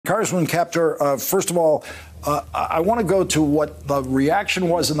Congressman Kaptur, first of all, I want to go to what the reaction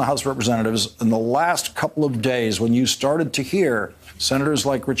was in the House of Representatives in the last couple of days when you started to hear senators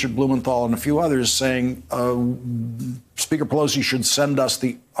like Richard Blumenthal and a few others saying Speaker Pelosi should send us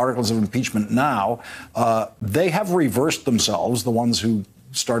the articles of impeachment now. They have reversed themselves, the ones who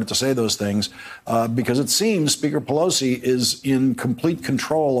started to say those things, because it seems Speaker Pelosi is in complete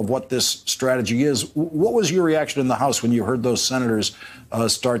control of what this strategy is. What was your reaction in the House when you heard those senators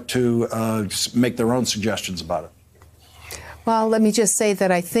start to make their own suggestions about it? Well, let me just say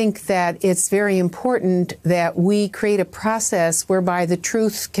that I think that it's very important that we create a process whereby the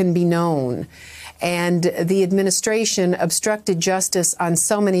truth can be known. And the administration obstructed justice on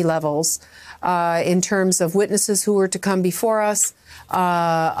so many levels in terms of witnesses who were to come before us,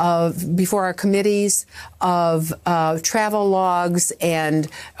 before our committees, of travel logs and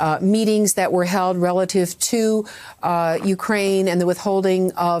meetings that were held relative to Ukraine and the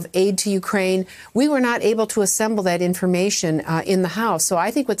withholding of aid to Ukraine. We were not able to assemble that information in the House. So I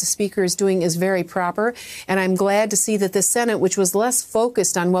think what the Speaker is doing is very proper. And I'm glad to see that the Senate, which was less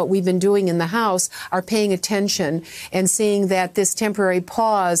focused on what we've been doing in the House, are paying attention and seeing that this temporary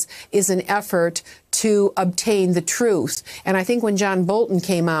pause is an effort to obtain the truth. And I think when John Bolton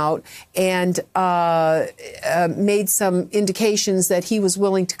came out and made some indications that he was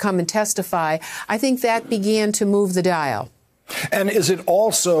willing to come and testify, I think that began to move the dial. And is it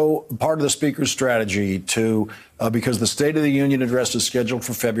also part of the Speaker's strategy to, because the State of the Union address is scheduled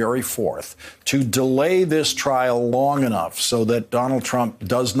for February 4th, to delay this trial long enough so that Donald Trump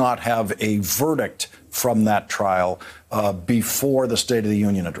does not have a verdict from that trial before the State of the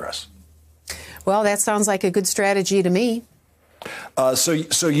Union address? Well, that sounds like a good strategy to me. So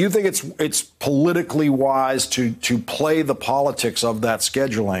you think it's politically wise to play the politics of that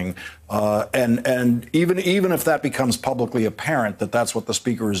scheduling, and even if that becomes publicly apparent that that's what the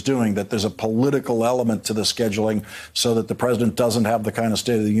Speaker is doing, that there's a political element to the scheduling so that the president doesn't have the kind of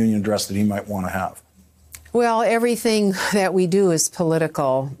State of the Union address that he might want to have? Well, everything that we do is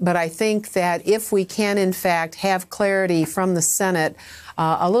political, but I think that if we can, in fact, have clarity from the Senate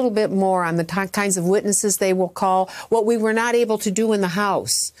a little bit more on the kinds of witnesses they will call, what we were not able to do in the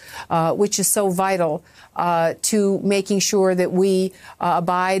House, which is so vital to making sure that we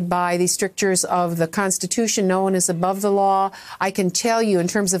abide by the strictures of the Constitution. No one is above the law. I can tell you, in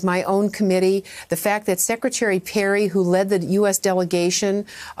terms of my own committee, the fact that Secretary Perry, who led the U.S. delegation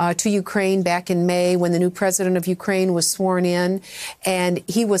to Ukraine back in May when the new president of Ukraine was sworn in, and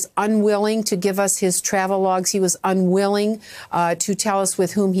he was unwilling to give us his travel logs. He was unwilling to tell us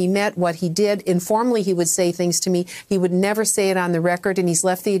with whom he met, what he did. Informally, he would say things to me. He would never say it on the record, and he's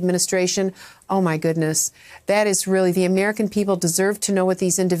left the administration. Oh, my goodness. That is really, the American people deserve to know what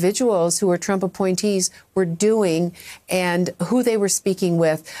these individuals who are Trump appointees were doing and who they were speaking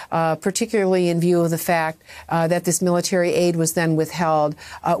with, particularly in view of the fact that this military aid was then withheld.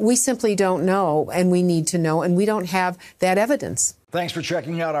 We simply don't know, and we need to know, and we don't have that evidence. Thanks for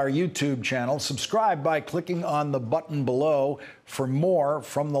checking out our YouTube channel. Subscribe by clicking on the button below for more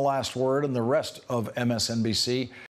from The Last Word and the rest of MSNBC.